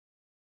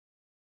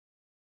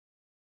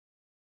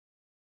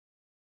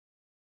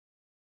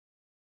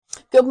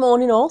Good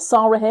morning all,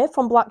 Sarah here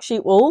from Black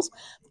Sheep Wools.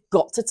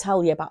 Got to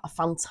tell you about a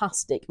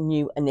fantastic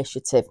new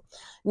initiative.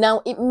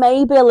 Now, it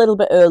may be a little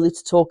bit early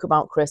to talk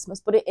about Christmas,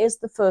 but it is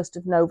the 1st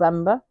of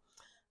November.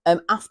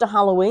 After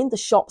Halloween, the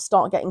shops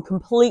start getting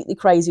completely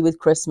crazy with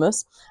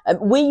Christmas.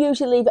 We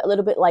usually leave it a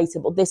little bit later,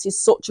 but this is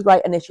such a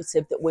great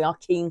initiative that we are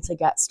keen to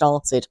get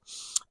started.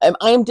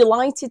 I am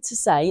delighted to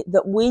say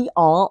that we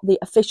are the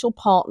official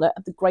partner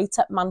of the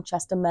Greater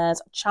Manchester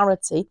Mayor's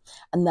charity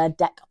and their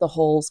Deck the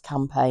Halls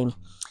campaign.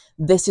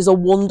 This is a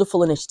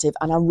wonderful initiative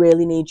and I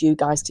really need you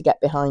guys to get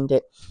behind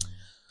it.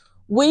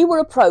 We were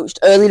approached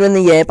earlier in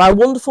the year by a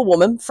wonderful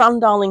woman,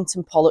 Fran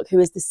Darlington Pollock, who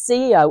is the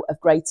CEO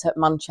of Greater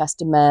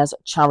Manchester Mayor's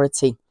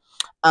charity.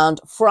 And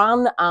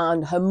Fran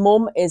and her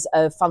mum is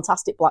a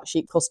fantastic Black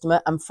Sheep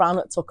customer, and Fran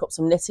took up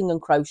some knitting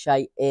and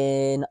crochet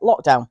in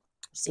lockdown.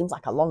 Seems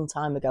like a long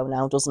time ago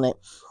now, doesn't it?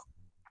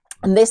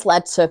 And this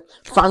led to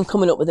Fran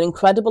coming up with an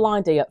incredible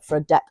idea for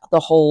a Deck the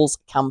Halls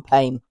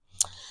campaign.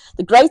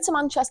 The Greater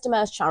Manchester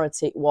Mayor's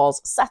charity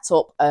was set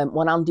up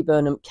when Andy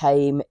Burnham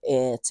came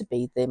to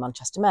be the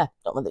Manchester Mayor.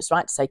 Don't know whether it's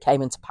right to say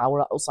came into power.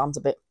 That all sounds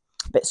a bit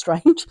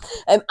strange.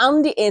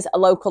 Andy is a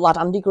local lad.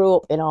 Andy grew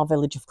up in our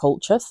village of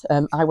Culcheth.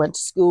 I went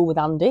to school with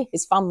Andy.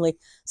 His family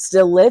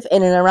still live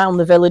in and around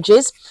the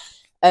villages.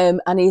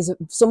 And he's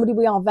somebody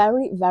we are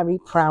very, very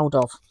proud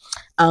of.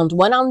 And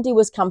when Andy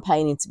was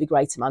campaigning to be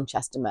Greater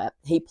Manchester Mayor,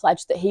 he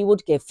pledged that he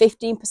would give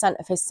 15%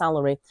 of his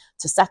salary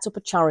to set up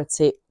a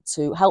charity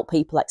to help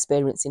people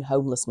experiencing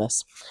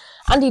homelessness.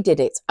 And he did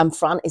it. And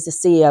Fran is the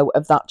CEO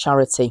of that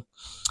charity.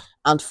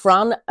 And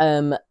Fran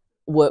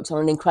worked on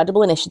an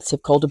incredible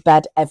initiative called A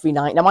Bed Every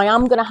Night. Now, I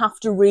am going to have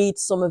to read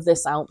some of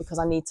this out because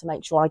I need to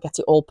make sure I get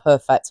it all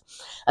perfect.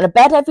 And A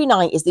Bed Every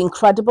Night is the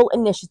incredible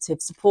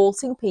initiative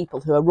supporting people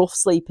who are rough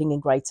sleeping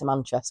in Greater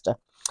Manchester.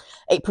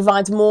 It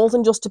provides more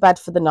than just a bed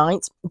for the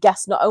night.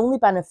 Guests not only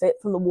benefit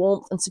from the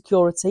warmth and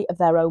security of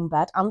their own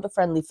bed and a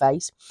friendly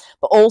face,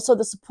 but also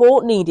the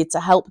support needed to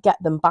help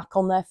get them back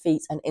on their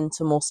feet and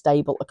into more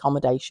stable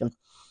accommodation.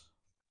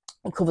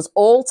 It covers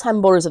all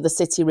 10 boroughs of the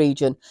city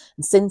region,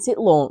 and since it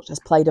launched has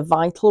played a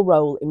vital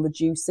role in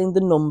reducing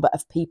the number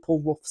of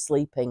people rough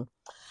sleeping.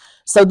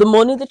 So the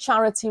money the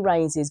charity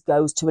raises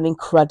goes to an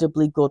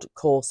incredibly good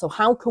cause. So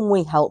how can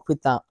we help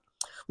with that?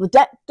 Well, the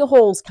Deck the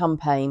Halls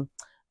campaign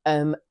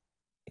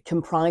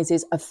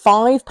comprises of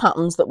 5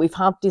 patterns that we've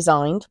had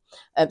designed.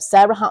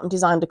 Sarah Hatton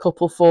designed a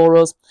couple for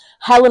us,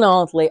 Helen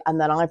Ardley,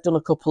 and then I've done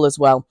a couple as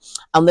well.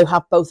 And they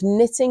have both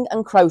knitting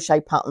and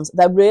crochet patterns.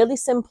 They're really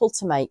simple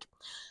to make.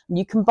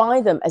 You can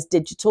buy them as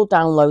digital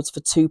downloads for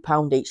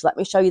 £2 each. Let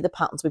me show you the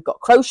patterns. We've got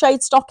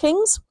crocheted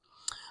stockings,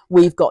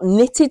 we've got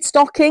knitted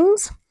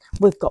stockings,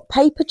 we've got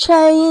paper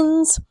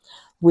chains,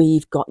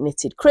 we've got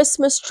knitted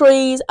Christmas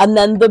trees, and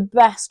then the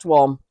best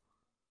one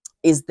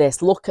is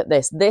this. Look at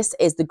this. This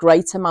is the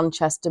Greater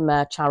Manchester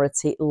Mayor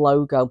charity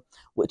logo,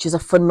 which is a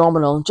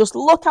phenomenal. Just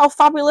look how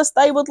fabulous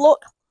they would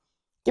look.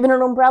 Giving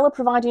an umbrella,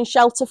 providing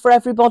shelter for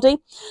everybody.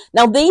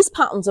 Now, these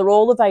patterns are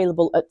all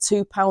available at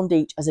 £2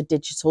 each as a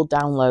digital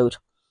download.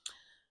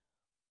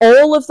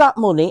 All of that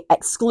money,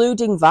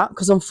 excluding VAT,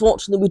 because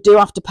unfortunately we do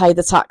have to pay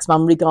the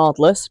taxman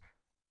regardless,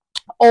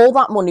 all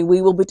that money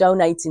we will be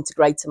donating to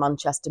Greater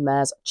Manchester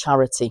Mayor's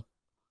charity.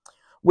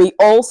 We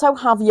also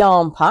have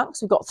yarn packs.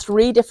 We've got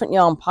 3 different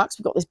yarn packs.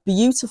 We've got this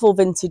beautiful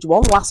vintage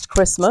one, Last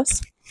Christmas,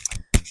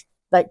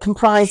 that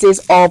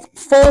comprises of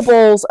 4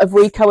 balls of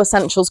Rico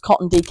Essentials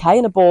Cotton DK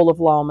and a ball of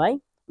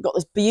Lame. We've got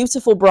this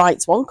beautiful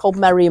bright one called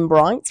Merry and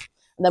Bright.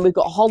 And then we've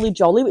got Holly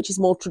Jolly, which is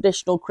more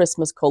traditional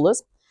Christmas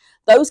colours.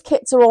 Those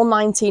kits are all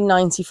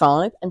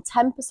 £19.95, and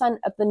 10%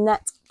 of the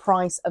net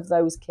price of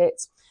those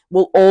kits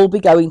will all be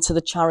going to the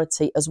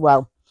charity as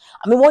well.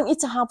 And we want you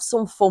to have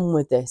some fun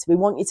with this. We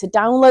want you to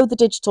download the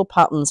digital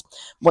patterns.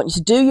 We want you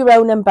to do your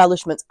own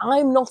embellishments.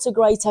 I'm not a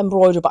great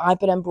embroiderer, but I've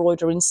been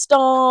embroidering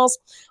stars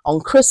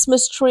on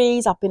Christmas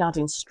trees. I've been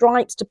adding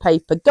stripes to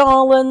paper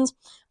garlands.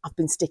 I've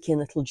been sticking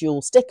little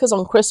jewel stickers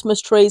on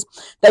Christmas trees.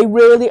 They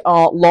really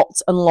are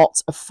lots and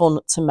lots of fun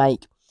to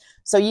make.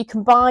 So you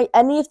can buy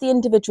any of the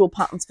individual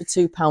patterns for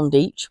 £2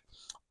 each,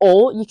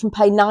 or you can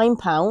pay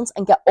 £9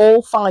 and get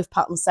all 5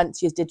 patterns sent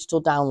to you as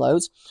digital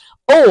downloads,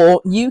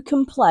 or you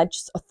can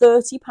pledge a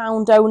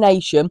 £30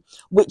 donation,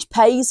 which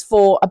pays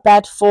for a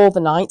bed for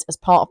the night as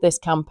part of this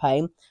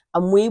campaign,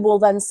 and we will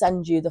then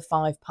send you the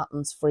 5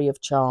 patterns free of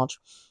charge.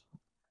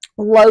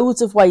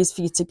 Loads of ways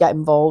for you to get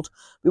involved.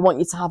 We want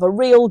you to have a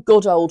real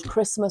good old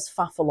Christmas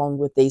faff along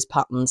with these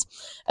patterns.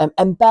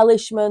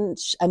 Embellish them,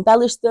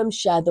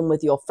 share them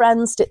with your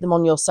friends, stick them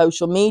on your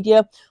social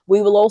media.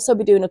 We will also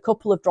be doing a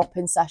couple of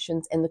drop-in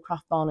sessions in the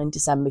craft barn in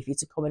December for you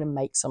to come in and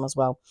make some as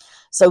well.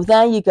 So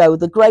there you go,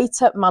 the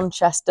Greater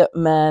Manchester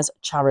Mayor's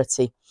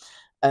charity.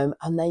 And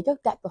there you go,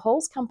 Deck the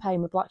Halls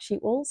campaign with Black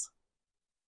Sheep Wools.